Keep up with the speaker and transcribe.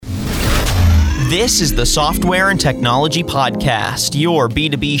This is the Software and Technology Podcast, your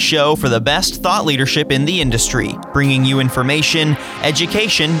B2B show for the best thought leadership in the industry, bringing you information,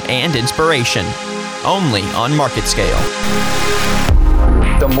 education, and inspiration. Only on Market Scale.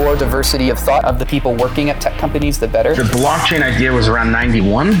 The more diversity of thought of the people working at tech companies, the better. The blockchain idea was around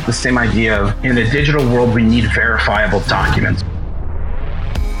 91. The same idea of, in the digital world, we need verifiable documents.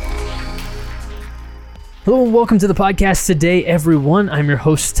 Hello and welcome to the podcast today, everyone. I'm your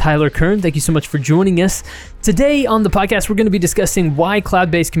host, Tyler Kern. Thank you so much for joining us. Today on the podcast, we're going to be discussing why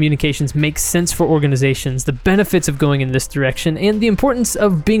cloud-based communications make sense for organizations, the benefits of going in this direction, and the importance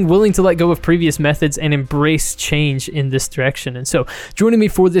of being willing to let go of previous methods and embrace change in this direction. And so joining me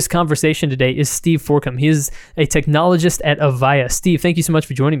for this conversation today is Steve Forcum. He is a technologist at Avaya. Steve, thank you so much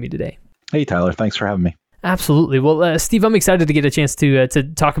for joining me today. Hey, Tyler. Thanks for having me. Absolutely. Well, Steve, I'm excited to get a chance to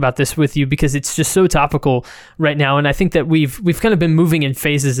talk about this with you because it's just so topical right now, and I think that we've kind of been moving in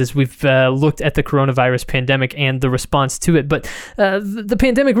phases as we've looked at the coronavirus pandemic and the response to it. But the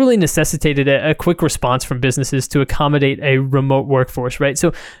pandemic really necessitated a quick response from businesses to accommodate a remote workforce, right?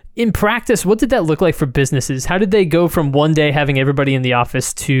 So, in practice, what did that look like for businesses? How did they go from one day having everybody in the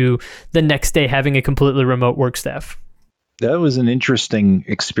office to the next day having a completely remote work staff? That was an interesting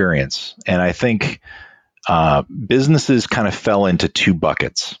experience, and I think businesses kind of fell into two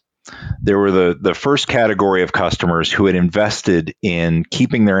buckets. There were the first category of customers who had invested in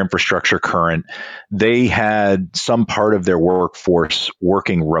keeping their infrastructure current. They had some part of their workforce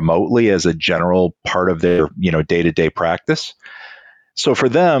working remotely as a general part of their day-to-day practice. So for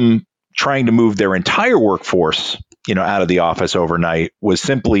them, trying to move their entire workforce out of the office overnight was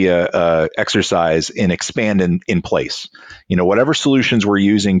simply a exercise in expand in place. Whatever solutions we're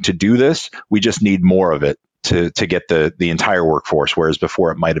using to do this, we just need more of it to get the entire workforce, whereas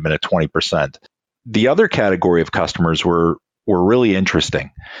before it might have been at 20%. The other category of customers were really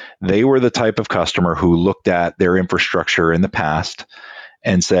interesting. They were the type of customer who looked at their infrastructure in the past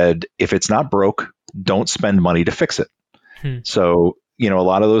and said, if it's not broke, don't spend money to fix it. So, a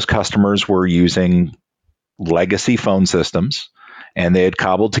lot of those customers were using legacy phone systems, and they had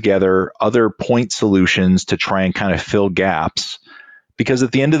cobbled together other point solutions to try and kind of fill gaps. Because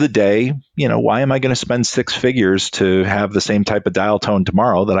at the end of the day, why am I going to spend six figures to have the same type of dial tone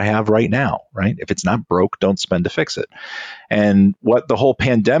tomorrow that I have right now, right? If it's not broke, don't spend to fix it. And what the whole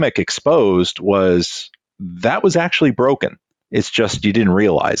pandemic exposed was that was actually broken. It's just you didn't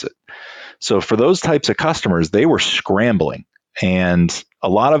realize it. So for those types of customers, they were scrambling. And a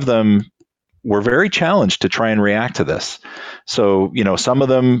lot of them were very challenged to try and react to this. So, some of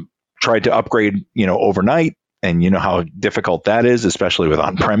them tried to upgrade, overnight. And you know how difficult that is, especially with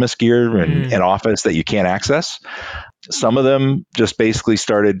on-premise gear and Office that you can't access. Some of them just basically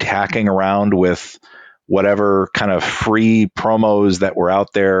started hacking around with whatever kind of free promos that were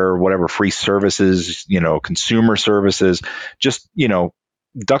out there, whatever free services, consumer services, just,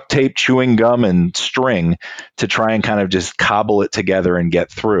 duct tape, chewing gum, and string to try and kind of just cobble it together and get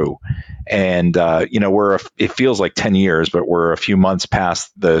through. And, it feels like 10 years, but we're a few months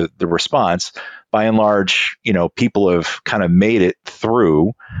past the response. By and large, people have kind of made it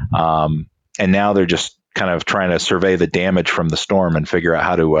through, and now they're just kind of trying to survey the damage from the storm and figure out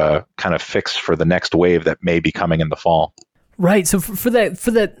how to kind of fix for the next wave that may be coming in the fall. Right. So for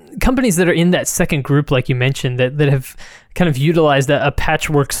the companies that are in that second group, like you mentioned, that have kind of utilized a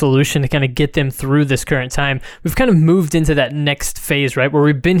patchwork solution to kind of get them through this current time, we've kind of moved into that next phase, right, where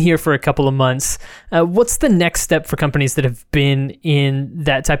we've been here for a couple of months. What's the next step for companies that have been in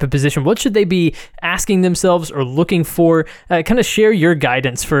that type of position? What should they be asking themselves or looking for? Kind of share your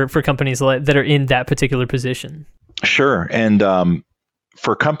guidance for companies that are in that particular position. Sure. And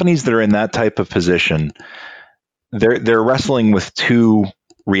for companies that are in that type of position, they're wrestling with two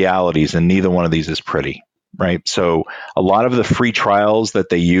realities, and neither one of these is pretty, right? So a lot of the free trials that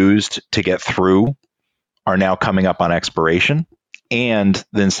they used to get through are now coming up on expiration. And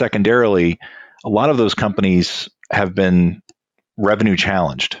then secondarily, a lot of those companies have been revenue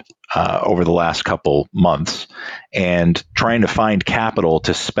challenged over the last couple months, and trying to find capital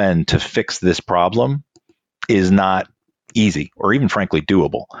to spend to fix this problem is not easy or even frankly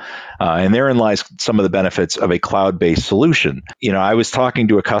doable. And therein lies some of the benefits of a cloud-based solution. I was talking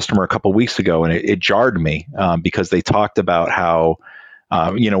to a customer a couple of weeks ago, and it jarred me because they talked about how,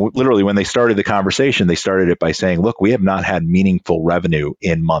 literally when they started the conversation, they started it by saying, look, we have not had meaningful revenue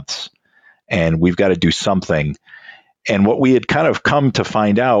in months, and we've got to do something. And what we had kind of come to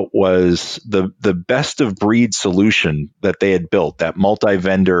find out was the best of breed solution that they had built, that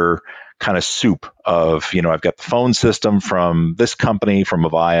multi-vendor kind of soup of, I've got the phone system from this company, from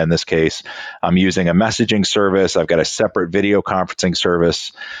Avaya in this case. I'm using a messaging service. I've got a separate video conferencing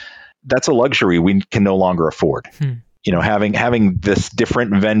service. that's a luxury we can no longer afford. Having this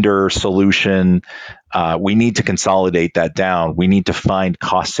different vendor solution, we need to consolidate that down. We need to find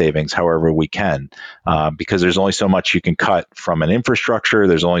cost savings however we can, because there's only so much you can cut from an infrastructure.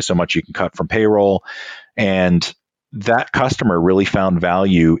 There's only so much you can cut from payroll. And that customer really found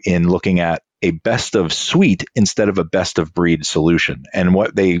value in looking at a best of suite instead of a best of breed solution. And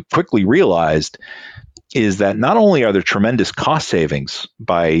what they quickly realized is that not only are there tremendous cost savings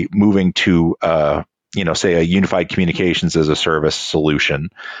by moving to say a unified communications as a service solution,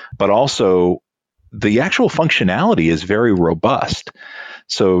 but also the actual functionality is very robust.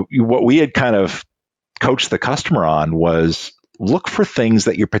 So what we had kind of coached the customer on was look for things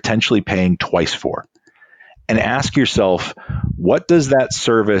that you're potentially paying twice for and ask yourself, what does that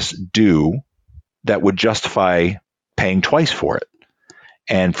service do that would justify paying twice for it?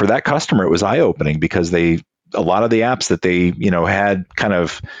 And for that customer, it was eye-opening because a lot of the apps that they had kind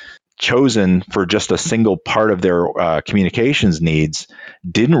of chosen for just a single part of their communications needs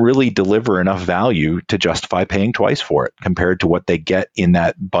didn't really deliver enough value to justify paying twice for it compared to what they get in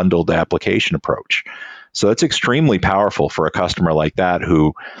that bundled application approach. So that's extremely powerful for a customer like that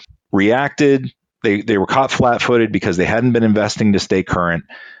who reacted. They were caught flat-footed because they hadn't been investing to stay current.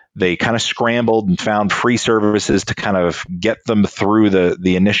 They kind of scrambled and found free services to kind of get them through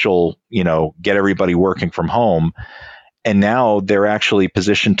the initial, get everybody working from home. And now they're actually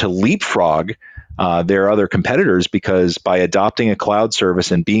positioned to leapfrog their other competitors because by adopting a cloud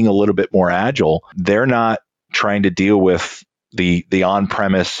service and being a little bit more agile, they're not trying to deal with the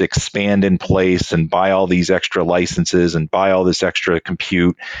on-premise expand in place and buy all these extra licenses and buy all this extra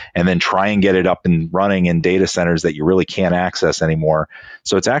compute and then try and get it up and running in data centers that you really can't access anymore.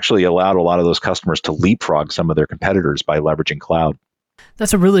 So it's actually allowed a lot of those customers to leapfrog some of their competitors by leveraging cloud.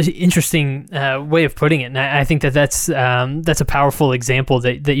 That's a really interesting way of putting it, and I think that's a powerful example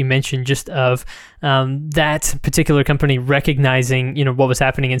that you mentioned, just of that particular company recognizing what was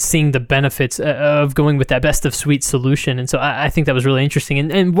happening and seeing the benefits of going with that best of suite solution. And so I think that was really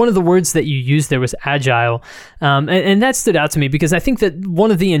interesting. And one of the words that you used there was agile, and that stood out to me because I think that one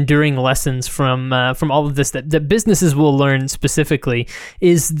of the enduring lessons from all of this that businesses will learn specifically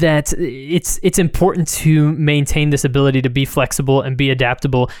is that it's important to maintain this ability to be flexible and be adaptable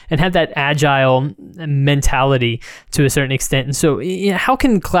and have that agile mentality to a certain extent. And so how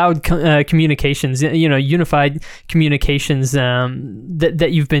can cloud communications, unified communications that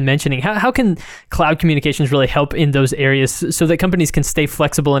you've been mentioning, how can cloud communications really help in those areas so that companies can stay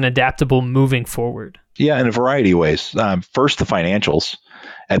flexible and adaptable moving forward? Yeah, in a variety of ways. First, the financials.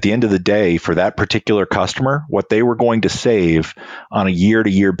 At the end of the day, for that particular customer, what they were going to save on a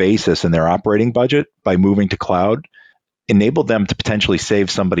year-to-year basis in their operating budget by moving to cloud enabled them to potentially save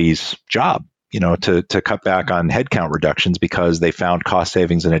somebody's job, to cut back on headcount reductions because they found cost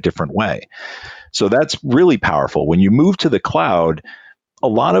savings in a different way. So that's really powerful. When you move to the cloud, a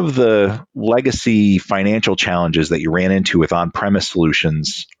lot of the legacy financial challenges that you ran into with on-premise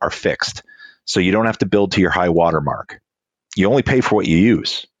solutions are fixed. So you don't have to build to your high watermark. You only pay for what you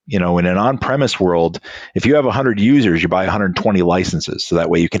use. In an on-premise world, if you have 100 users, you buy 120 licenses. So that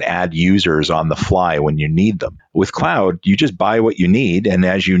way you can add users on the fly when you need them. With cloud, you just buy what you need. And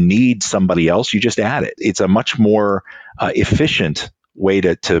as you need somebody else, you just add it. It's a much more efficient way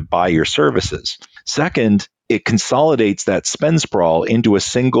to buy your services. Second, it consolidates that spend sprawl into a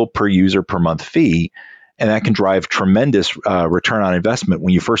single per user per month fee. And that can drive tremendous return on investment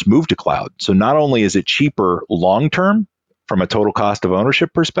when you first move to cloud. So not only is it cheaper long-term, from a total cost of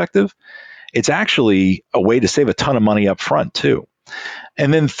ownership perspective, it's actually a way to save a ton of money up front too.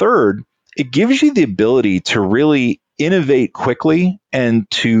 And then third, it gives you the ability to really innovate quickly and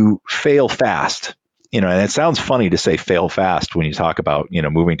to fail fast. And it sounds funny to say fail fast when you talk about,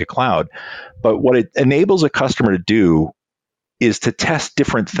 moving to cloud, but what it enables a customer to do is to test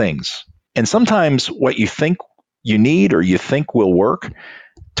different things. And sometimes what you think you need or you think will work,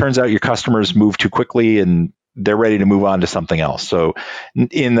 turns out your customers move too quickly and they're ready to move on to something else. So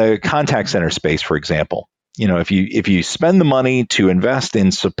in the contact center space, for example, if you spend the money to invest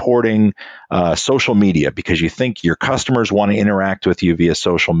in supporting social media because you think your customers want to interact with you via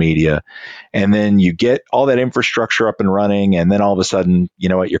social media, and then you get all that infrastructure up and running, and then all of a sudden,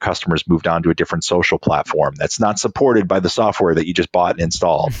 your customers moved on to a different social platform that's not supported by the software that you just bought and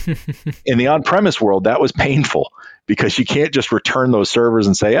installed. In the on-premise world, that was painful because you can't just return those servers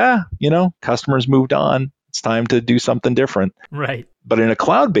and say, customers moved on. It's time to do something different. Right. But in a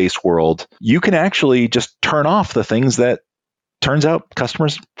cloud-based world, you can actually just turn off the things that turns out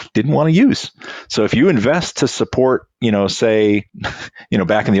customers didn't want to use. So if you invest to support, say,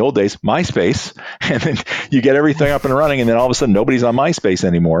 back in the old days, MySpace, and then you get everything up and running, and then all of a sudden nobody's on MySpace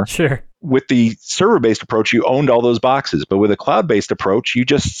anymore. Sure. With the server-based approach, you owned all those boxes. But with a cloud-based approach, you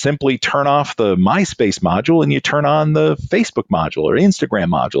just simply turn off the MySpace module and you turn on the Facebook module or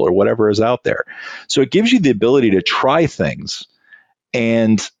Instagram module or whatever is out there. So it gives you the ability to try things.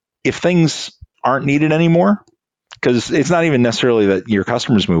 And if things aren't needed anymore, because it's not even necessarily that your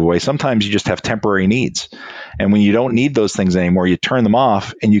customers move away. Sometimes you just have temporary needs. And when you don't need those things anymore, you turn them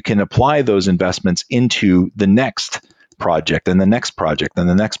off and you can apply those investments into the next project and the next project and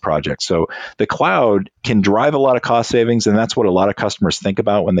the next project. So the cloud can drive a lot of cost savings, and that's what a lot of customers think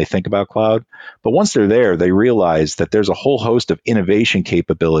about when they think about cloud. But once they're there, they realize that there's a whole host of innovation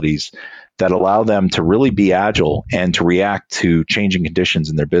capabilities that allow them to really be agile and to react to changing conditions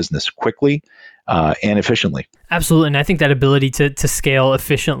in their business quickly and efficiently. Absolutely. And I think that ability to scale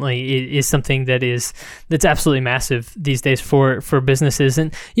efficiently is something that's absolutely massive these days for businesses.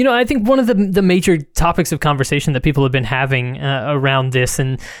 And, I think one of the major topics of conversation that people have been having around this,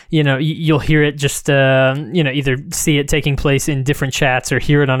 and, you'll hear it just, either see it taking place in different chats or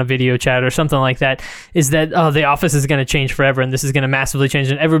hear it on a video chat or something like that, is that, the office is going to change forever and this is going to massively change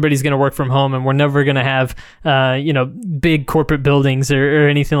and everybody's going to work from home and we're never going to have, big corporate buildings or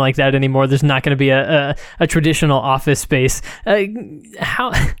anything like that anymore. There's not going to be a traditional office space.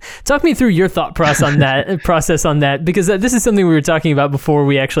 Talk me through your thought process on that, because this is something we were talking about before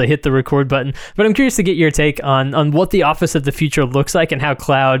we actually hit the record button. But I'm curious to get your take on what the office of the future looks like and how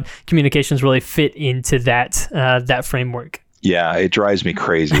cloud communications really fit into that framework. Yeah, it drives me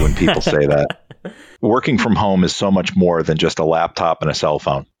crazy when people say that. Working from home is so much more than just a laptop and a cell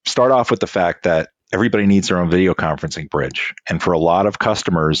phone. Start off with the fact that everybody needs their own video conferencing bridge. And for a lot of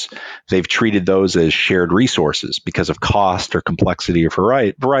customers, they've treated those as shared resources because of cost or complexity or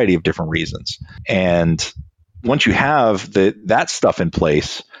variety of different reasons. And once you have that stuff in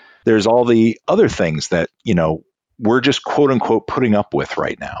place, there's all the other things that, we're just quote unquote putting up with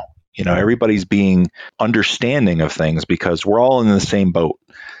right now. Everybody's being understanding of things because we're all in the same boat.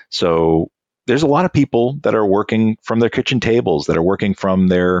 So there's a lot of people that are working from their kitchen tables, that are working from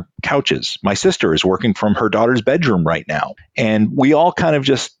their couches. My sister is working from her daughter's bedroom right now. And we all kind of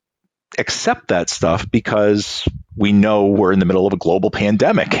just accept that stuff because we know we're in the middle of a global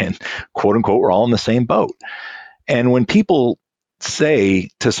pandemic and quote unquote, we're all in the same boat. And when people say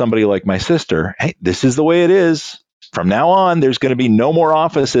to somebody like my sister, hey, this is the way it is. From now on, there's going to be no more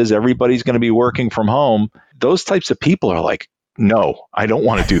offices. Everybody's going to be working from home. Those types of people are like, no, I don't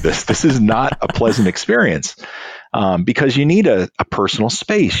want to do this. This is not a pleasant experience because you need a personal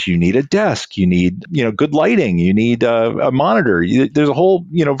space. You need a desk. You need, good lighting. You need a monitor. There's a whole,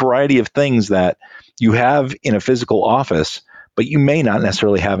 variety of things that you have in a physical office, but you may not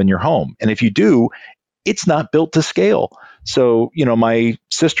necessarily have in your home. And if you do, it's not built to scale. So, my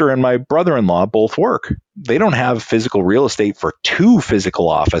sister and my brother-in-law both work. They don't have physical real estate for 2 physical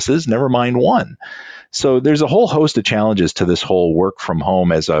offices, never mind 1. So there's a whole host of challenges to this whole work from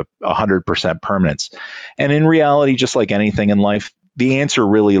home as a 100% permanence. And in reality, just like anything in life, the answer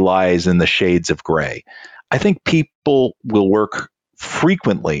really lies in the shades of gray. I think people will work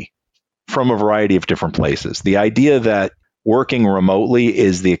frequently from a variety of different places. The idea that working remotely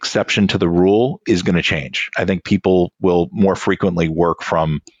is the exception to the rule is going to change. I think people will more frequently work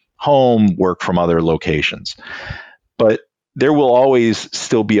from home, work from other locations. But there will always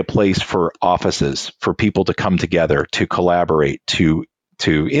still be a place for offices, for people to come together, to collaborate, to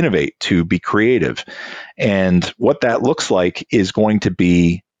innovate, to be creative. And what that looks like is going to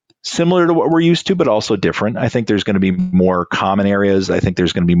be similar to what we're used to, but also different. I think there's going to be more common areas. I think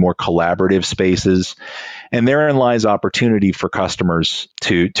there's going to be more collaborative spaces. And therein lies opportunity for customers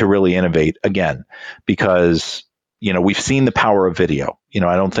to really innovate again, because we've seen the power of video.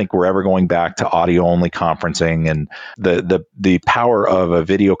 I don't think we're ever going back to audio only conferencing, and the power of a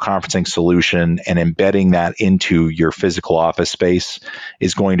video conferencing solution and embedding that into your physical office space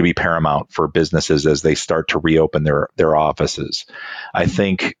is going to be paramount for businesses as they start to reopen their offices. I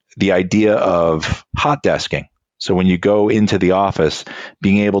think the idea of hot desking, so when you go into the office,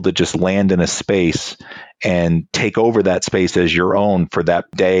 being able to just land in a space and take over that space as your own for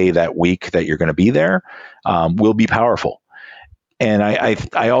that day, that week that you're going to be there, will be powerful. And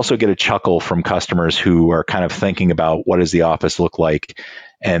I also get a chuckle from customers who are kind of thinking about what does the office look like.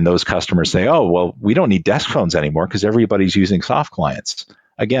 And those customers say, oh, well, we don't need desk phones anymore because everybody's using soft clients.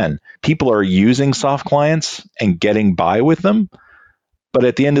 Again, people are using soft clients and getting by with them. But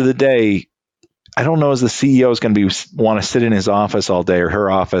at the end of the day, I don't know as the CEO is going to want to sit in his office all day or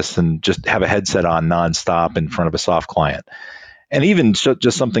her office and just have a headset on nonstop in front of a soft client. And even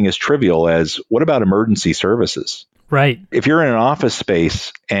just something as trivial as, what about emergency services? Right. If you're in an office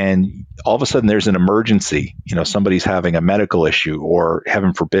space and all of a sudden there's an emergency, somebody's having a medical issue, or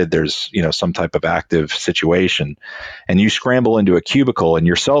heaven forbid, there's, some type of active situation, and you scramble into a cubicle and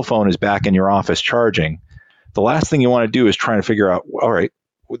your cell phone is back in your office charging, the last thing you want to do is trying to figure out, all right,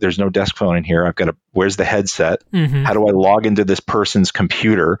 there's no desk phone in here. Where's the headset? Mm-hmm. How do I log into this person's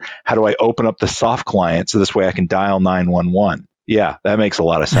computer? How do I open up the soft client so this way I can dial 911? Yeah, that makes a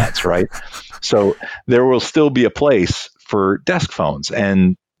lot of sense, right? So there will still be a place for desk phones.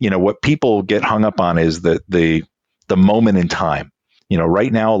 And, what people get hung up on is the moment in time.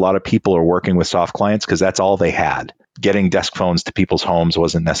 Right now, a lot of people are working with soft clients because that's all they had. Getting desk phones to people's homes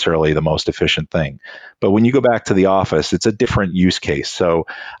wasn't necessarily the most efficient thing. But when you go back to the office, it's a different use case. So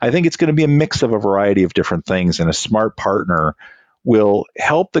I think it's going to be a mix of a variety of different things. And a smart partner will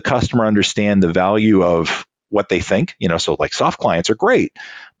help the customer understand the value of what they think. So like soft clients are great,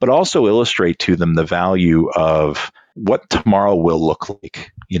 but also illustrate to them the value of what tomorrow will look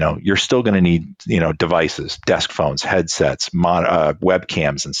like. You're still going to need, devices, desk phones, headsets,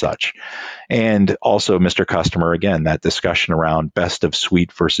 webcams and such. And also, Mr. Customer, again, that discussion around best of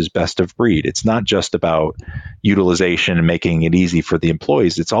suite versus best of breed. It's not just about utilization and making it easy for the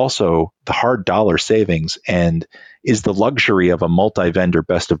employees. It's also the hard dollar savings. And is the luxury of a multi-vendor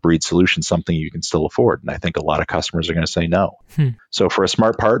best of breed solution something you can still afford? And I think a lot of customers are going to say no. So for a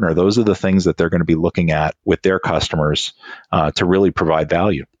smart partner, those are the things that they're going to be looking at with their customers to really provide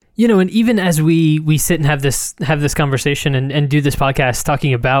value. And even as we sit and have this conversation and do this podcast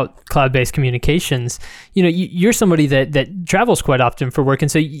talking about cloud-based communications, you're somebody that travels quite often for work.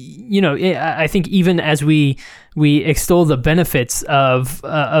 And so, I think even as we extol the benefits of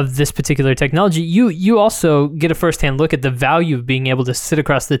this particular technology, you also get a firsthand look at the value of being able to sit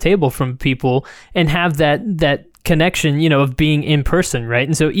across the table from people and have that connection, of being in person, right?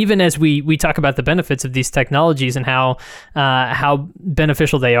 And so even as we talk about the benefits of these technologies and how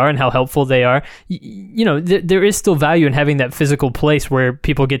beneficial they are and how helpful they are, there is still value in having that physical place where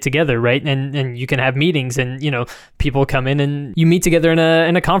people get together, right? And you can have meetings and, people come in and you meet together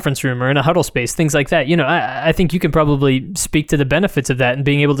in a conference room or in a huddle space, things like that. I think you can probably speak to the benefits of that and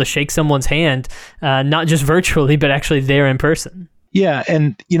being able to shake someone's hand, not just virtually, but actually there in person. Yeah.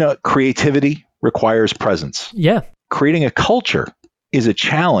 And, creativity requires presence. Yeah. Creating a culture is a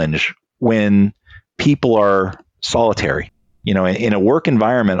challenge when people are solitary. In a work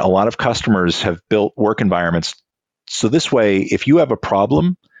environment, a lot of customers have built work environments. So this way, if you have a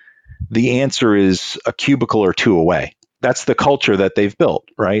problem, the answer is a cubicle or two away. That's the culture that they've built,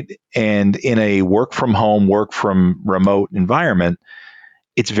 right? And in a work from home, work from remote environment,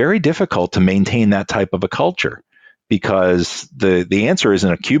 it's very difficult to maintain that type of a culture, because the answer isn't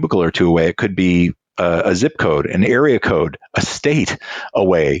a cubicle or two away. It could be a zip code, an area code, a state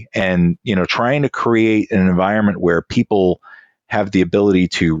away. And, trying to create an environment where people have the ability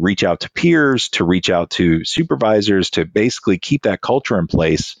to reach out to peers, to reach out to supervisors, to basically keep that culture in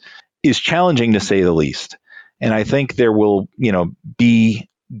place is challenging, to say the least. And I think there will, be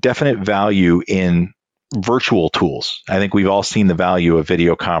definite value in virtual tools. I think we've all seen the value of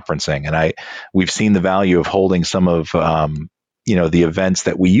video conferencing, and we've seen the value of holding some of the events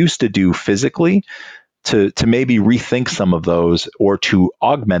that we used to do physically to maybe rethink some of those or to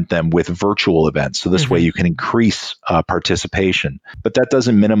augment them with virtual events. So this way you can increase participation, but that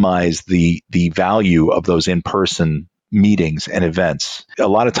doesn't minimize the value of those in-person meetings and events. A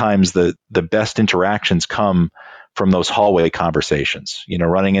lot of times the best interactions come from those hallway conversations,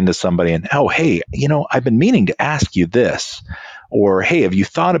 running into somebody and, oh, hey, I've been meaning to ask you this, or, hey, have you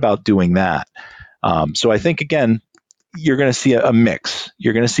thought about doing that? So I think, again, you're going to see a mix.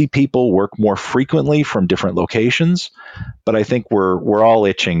 You're going to see people work more frequently from different locations, but I think we're all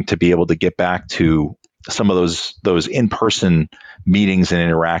itching to be able to get back to some of those in-person meetings and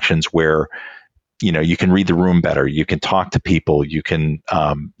interactions where you can read the room better. You can talk to people. You can,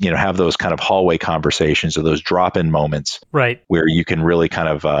 have those kind of hallway conversations or those drop-in moments, right, where you can really kind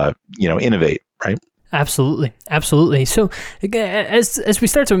of, innovate, right? Absolutely, absolutely. So, as we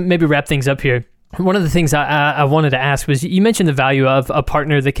start to maybe wrap things up here, one of the things I wanted to ask was, you mentioned the value of a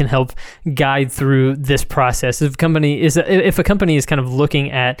partner that can help guide through this process. If a company is kind of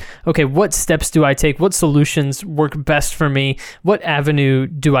looking at, okay, what steps do I take? What solutions work best for me? What avenue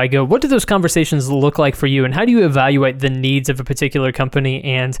do I go? What do those conversations look like for you? And how do you evaluate the needs of a particular company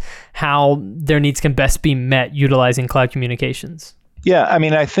and how their needs can best be met utilizing cloud communications? Yeah,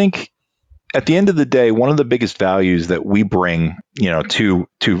 I think at the end of the day, one of the biggest values that we bring, to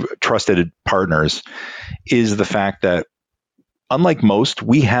trusted partners is the fact that, unlike most,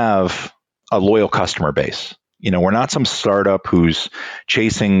 we have a loyal customer base. We're not some startup who's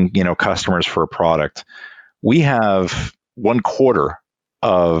chasing, customers for a product. We have 1/4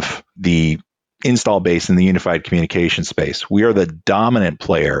 of the install base in the unified communication space. We are the dominant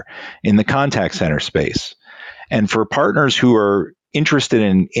player in the contact center space. And for partners who are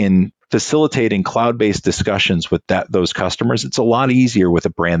interested in facilitating cloud-based discussions with those customers, it's a lot easier with a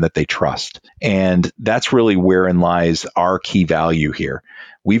brand that they trust. And that's really wherein lies our key value here.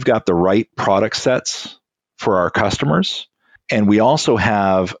 We've got the right product sets for our customers, and we also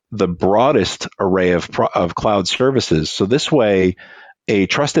have the broadest array of cloud services. So this way, a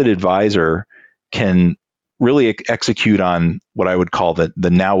trusted advisor can really execute on what I would call the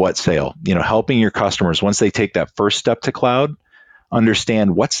now what sale, helping your customers once they take that first step to cloud,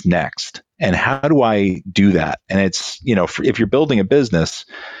 understand what's next and how do I do that. And it's, if you're building a business,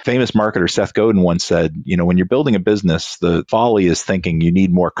 famous marketer Seth Godin once said, when you're building a business, the folly is thinking you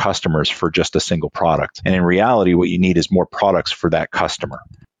need more customers for just a single product. And in reality, what you need is more products for that customer.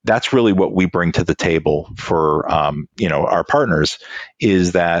 That's really what we bring to the table for, our partners,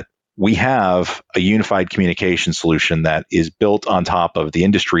 is that we have a unified communication solution that is built on top of the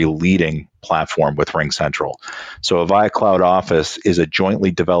industry-leading platform with RingCentral. So Avaya Cloud Office is a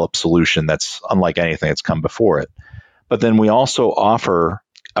jointly developed solution that's unlike anything that's come before it. But then we also offer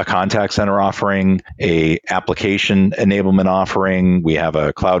a contact center offering, a application enablement offering. We have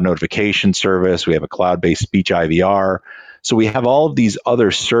a cloud notification service. We have a cloud-based speech IVR. So we have all of these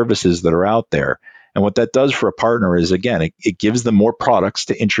other services that are out there. And what that does for a partner is, again, it gives them more products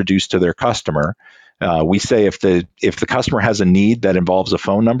to introduce to their customer. We say if the customer has a need that involves a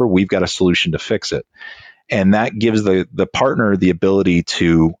phone number, we've got a solution to fix it. And that gives the partner the ability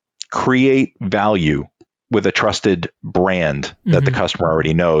to create value with a trusted brand that the customer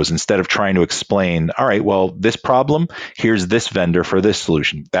already knows, instead of trying to explain, all right, well, this problem, here's this vendor for this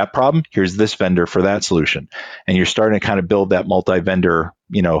solution. That problem, here's this vendor for that solution. And you're starting to kind of build that multi-vendor,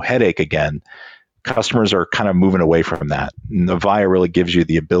 headache again. Customers are kind of moving away from that. And Avaya really gives you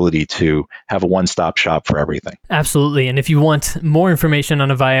the ability to have a one-stop shop for everything. Absolutely. And if you want more information on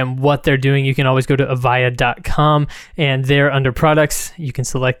Avaya and what they're doing, you can always go to avaya.com, and there under products, you can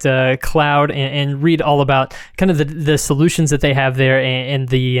select cloud and read all about kind of the solutions that they have there and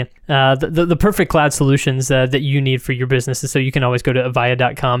the perfect cloud solutions that you need for your business. And so you can always go to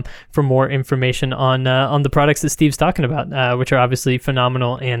avaya.com for more information on the products that Steve's talking about, which are obviously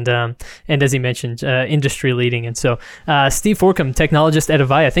phenomenal and as he mentioned, industry leading. And so Steve Forcum, technologist at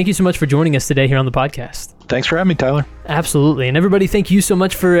Avaya, thank you so much for joining us today here on the podcast. Thanks for having me, Tyler. Absolutely. And everybody, thank you so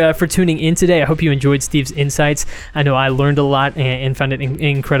much for tuning in today. I hope you enjoyed Steve's insights. I know I learned a lot and found it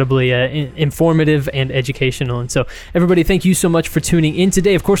incredibly informative and educational. And so everybody, thank you so much for tuning in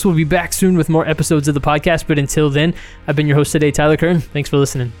today. Of course, we'll be back soon with more episodes of the podcast. But until then, I've been your host today, Tyler Kern. Thanks for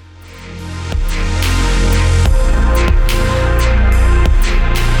listening.